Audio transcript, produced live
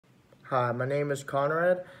Hi, my name is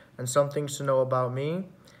Conrad, and some things to know about me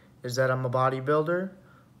is that I'm a bodybuilder.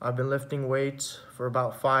 I've been lifting weights for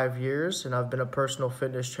about 5 years, and I've been a personal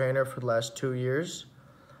fitness trainer for the last 2 years.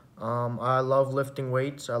 I love lifting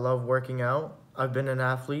weights. I love working out. I've been an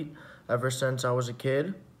athlete ever since I was a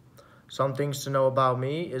kid. Some things to know about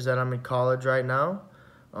me is that I'm in college right now.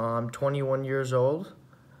 I'm 21 years old,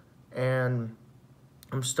 and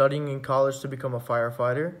I'm studying in college to become a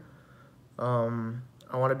firefighter.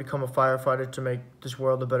 I want to become a firefighter to make this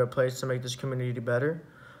world a better place, to make this community better.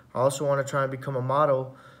 I also want to try and become a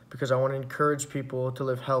model because I want to encourage people to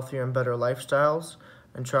live healthier and better lifestyles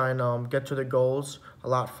and try and get to their goals a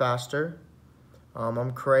lot faster.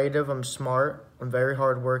 I'm creative, I'm smart, I'm very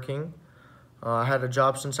hardworking. I had a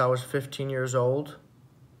job since I was 15 years old,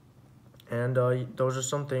 and those are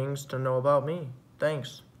some things to know about me.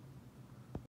 Thanks.